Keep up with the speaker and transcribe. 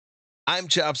I'm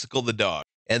Chopsicle the Dog,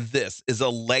 and this is a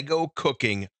Lego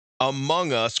Cooking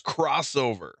Among Us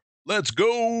crossover. Let's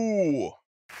go!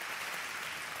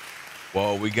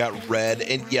 Whoa, we got red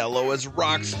and yellow as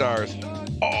rock stars.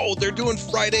 Oh, they're doing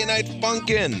Friday Night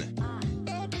Funkin'.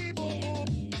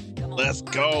 Let's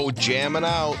go, jamming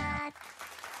out.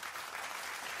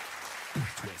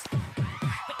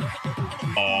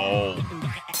 Oh,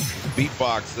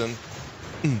 beatboxing.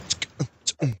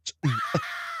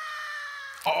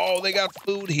 Oh, they got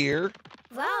food here.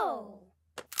 Whoa.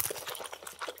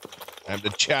 Time to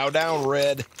chow down,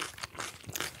 Red.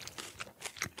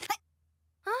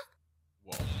 Huh?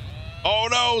 Whoa. Oh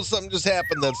no, something just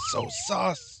happened that's so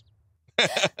sus.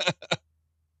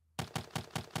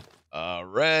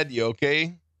 Red, you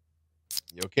okay?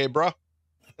 You okay, bro?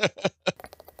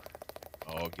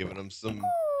 Oh, giving him some,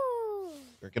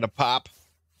 drinking a pop.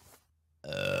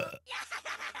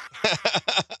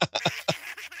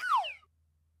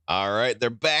 All right, they're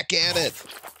back at it.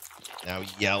 Now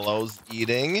yellow's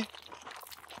eating.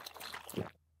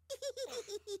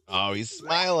 Oh, he's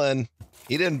smiling.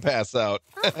 He didn't pass out.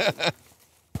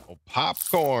 Oh,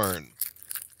 popcorn.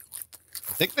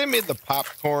 I think they made the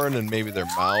popcorn and maybe their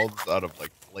mouths out of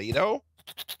like Play-Doh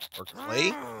or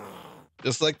clay.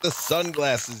 Just like the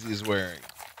sunglasses he's wearing.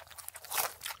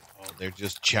 Oh, they're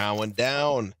just chowing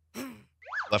down.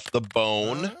 Left the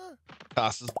bone.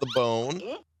 Tosses the bone.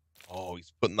 Oh,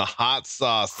 he's putting the hot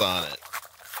sauce on it.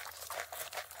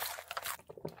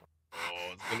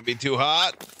 Oh, it's gonna be too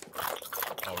hot.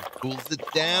 Oh, he cools it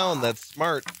down. That's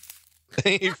smart.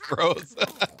 He froze.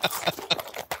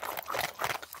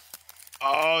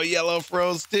 Oh, yellow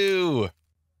froze too.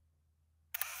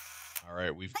 All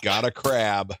right, we've got a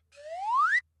crab.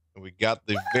 We got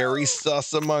the very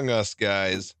sus among us,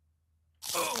 guys.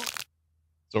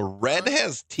 So red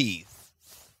has teeth.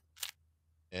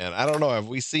 And I don't know, have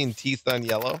we seen teeth on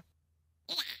yellow?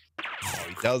 Oh,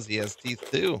 he does. He has teeth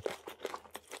too.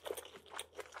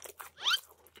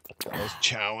 Yellow's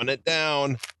chowing it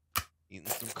down. Eating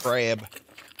some crab.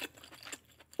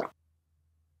 Oh,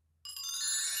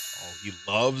 he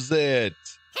loves it.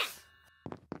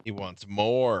 He wants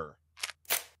more.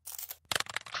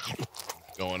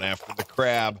 Going after the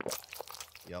crab.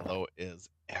 Yellow is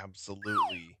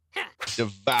absolutely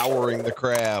devouring the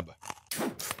crab.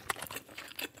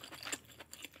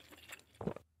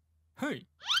 Hey.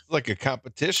 It's like a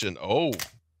competition. Oh,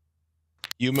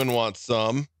 human wants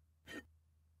some.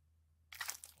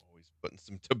 Oh, he's putting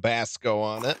some Tabasco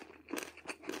on it.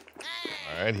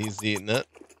 All right, he's eating it.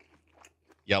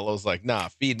 Yellow's like, nah,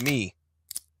 feed me.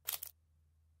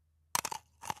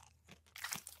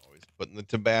 Oh, he's putting the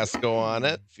Tabasco on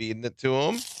it, feeding it to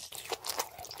him.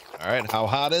 All right, how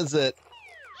hot is it?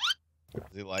 Does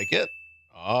he like it?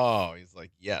 Oh, he's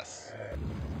like, yes.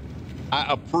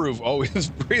 I approve. Oh, he's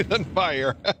breathing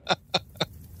fire.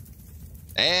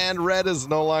 And red is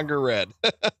no longer red.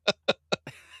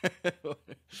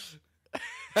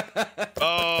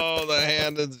 Oh, the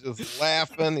hand is just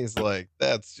laughing. He's like,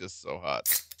 that's just so hot.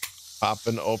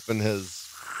 Popping open his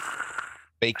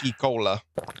bakey cola.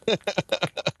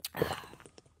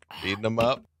 Feeding him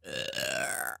up.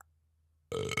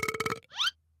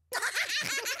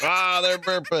 Ah, they're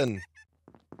burping.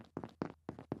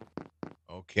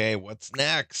 Okay, what's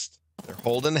next? They're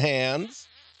holding hands.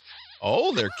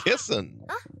 Oh, they're kissing.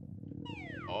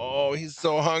 Oh, he's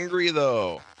so hungry,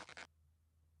 though.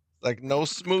 Like, no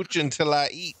smooch until I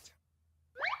eat.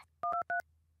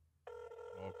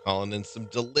 Oh, calling in some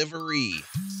delivery.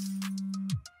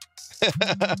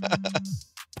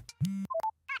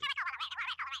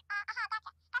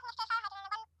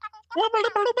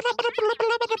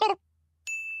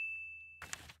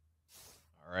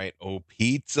 All right, oh,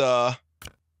 pizza.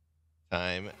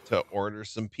 Time to order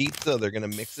some pizza. They're going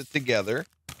to mix it together.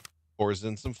 Pours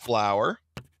in some flour.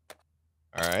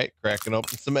 All right, cracking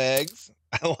open some eggs.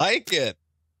 I like it.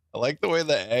 I like the way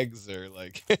the eggs are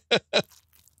like,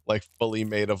 like fully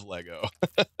made of Lego.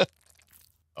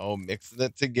 Oh, mixing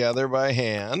it together by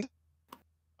hand.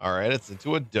 All right, it's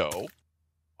into a dough.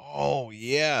 Oh,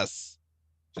 yes.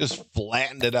 Just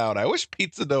flattened it out. I wish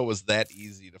pizza dough was that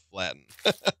easy to flatten.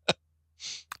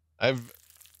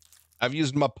 I've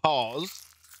used my paws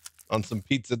on some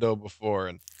pizza dough before,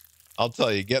 and I'll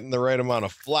tell you, getting the right amount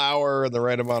of flour and the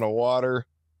right amount of water,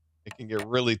 it can get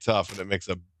really tough and it makes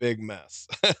a big mess.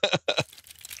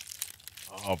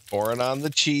 Oh, pouring on the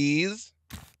cheese.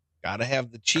 Gotta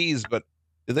have the cheese, but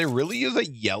do they really use a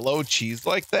yellow cheese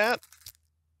like that?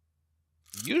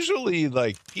 Usually,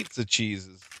 like, pizza cheese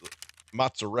is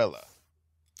mozzarella.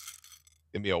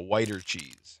 Give me a whiter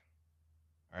cheese.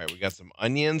 All right, we got some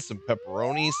onions, some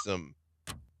pepperoni, some,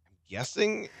 I'm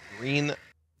guessing green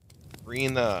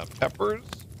green peppers,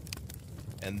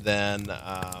 and then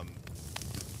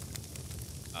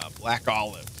black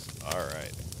olives. All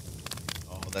right.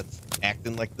 Oh, that's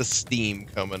acting like the steam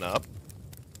coming up.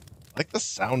 I like the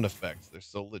sound effects. They're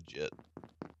so legit.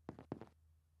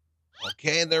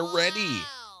 Okay, they're ready.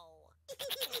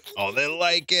 Oh, they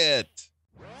like it.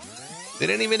 They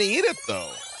didn't even eat it,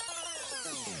 though.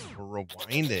 We're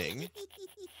rewinding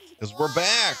because we're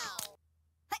back.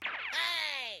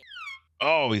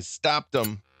 Oh, he stopped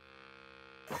him.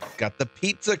 Got the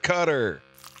pizza cutter.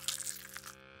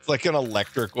 It's like an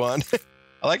electric one.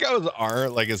 I like how his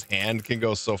arm, like his hand, can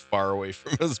go so far away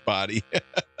from his body.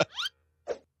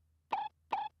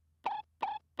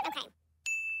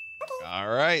 All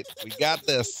right, we got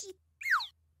this.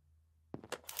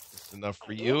 It's enough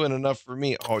for you and enough for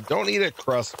me. Oh, don't eat a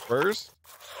crust first.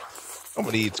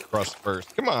 Nobody eats crust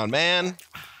first. Come on, man.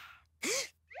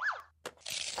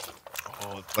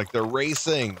 Oh, it's like they're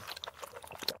racing.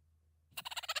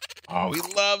 Oh, he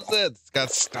loves it. It's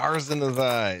got stars in his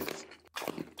eyes.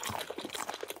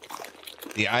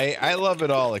 See, I love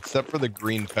it all except for the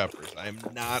green peppers. I'm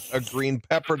not a green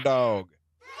pepper dog.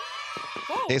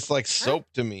 Tastes like soap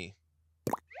to me.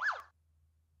 Oh,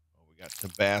 we got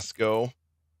Tabasco.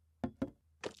 Oh,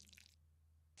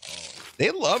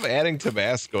 they love adding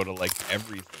Tabasco to like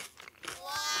everything.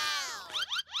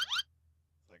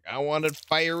 Like, I wanted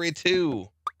fiery too.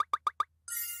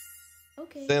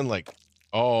 Okay. Then like,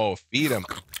 oh, feed him.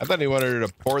 I thought he wanted her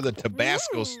to pour the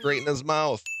Tabasco straight in his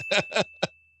mouth.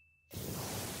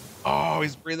 Oh,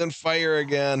 he's breathing fire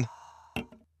again. All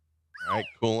right,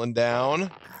 cooling down.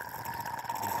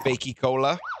 Fakey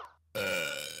cola.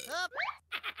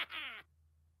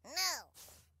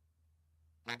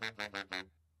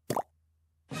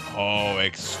 Oh,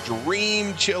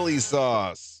 extreme chili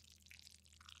sauce.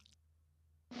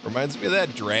 Reminds me of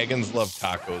that Dragons Love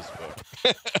Tacos book.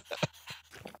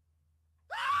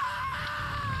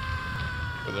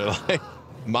 Where they're like,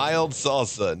 mild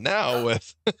salsa, now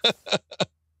with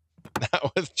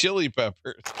chili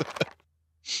peppers.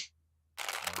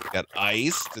 Got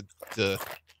ice to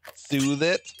soothe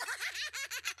it.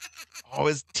 Oh,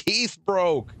 his teeth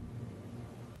broke.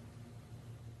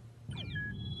 Oh,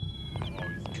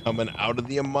 he's coming out of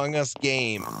the Among Us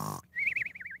game.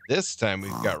 This time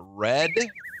we've got red.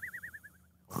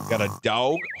 We've got a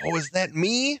dog. Oh, is that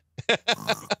me? Is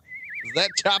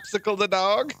that Chopsicle the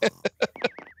dog?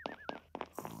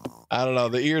 I don't know.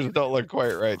 The ears don't look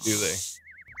quite right, do they?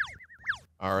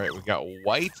 All right, we've got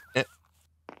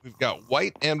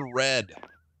white and red.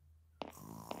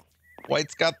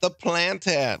 White's got the plant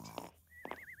hat.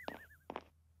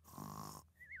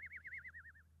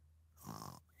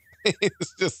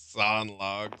 He's just sawing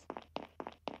logs.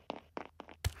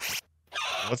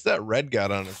 What's that red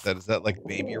got on his head? Is that like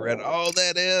baby red? Oh,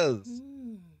 that is.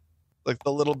 Like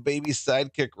the little baby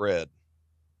sidekick red.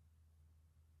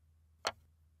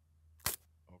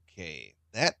 Okay,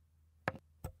 that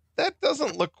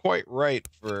doesn't look quite right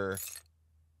for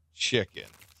chicken.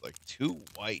 It's like too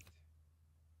white.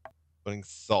 Putting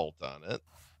salt on it.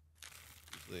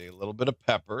 Usually a little bit of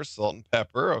pepper, salt and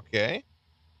pepper. Okay,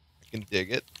 I can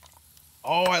dig it.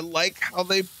 Oh, I like how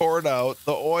they poured out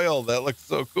the oil. That looks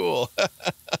so cool.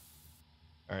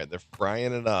 All right, they're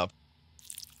frying it up.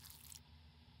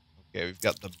 Okay, we've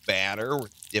got the batter. We're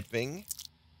dipping.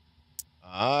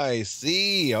 I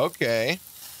see. Okay.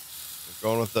 We're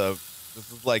going with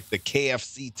this is like the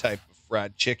KFC type of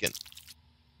fried chicken.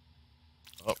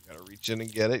 Oh, gotta reach in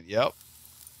and get it. Yep.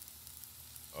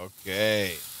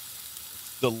 Okay.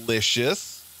 It's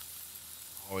delicious.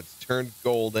 Oh, it's turned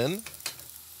golden.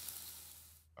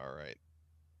 All right.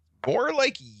 More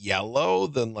like yellow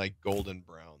than like golden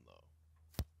brown,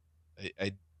 though.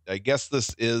 I guess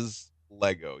this is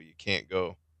Lego. You can't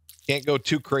go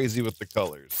too crazy with the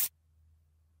colors.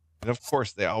 And of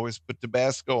course, they always put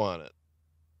Tabasco on it.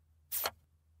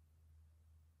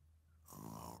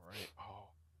 All right.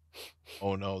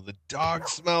 Oh no, the dog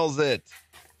smells it.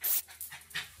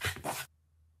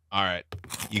 All right.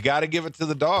 You got to give it to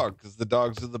the dog because the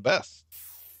dogs are the best.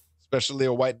 Especially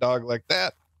a white dog like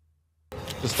that.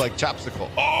 Just like Chopsicle.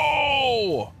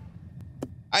 Oh!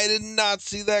 I did not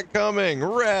see that coming.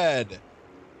 Red.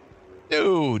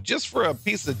 Dude, just for a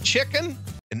piece of chicken?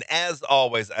 And as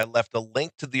always, I left a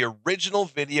link to the original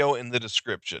video in the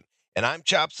description. And I'm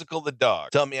Chopsicle the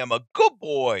dog. Tell me I'm a good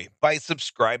boy by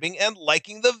subscribing and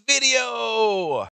liking the video.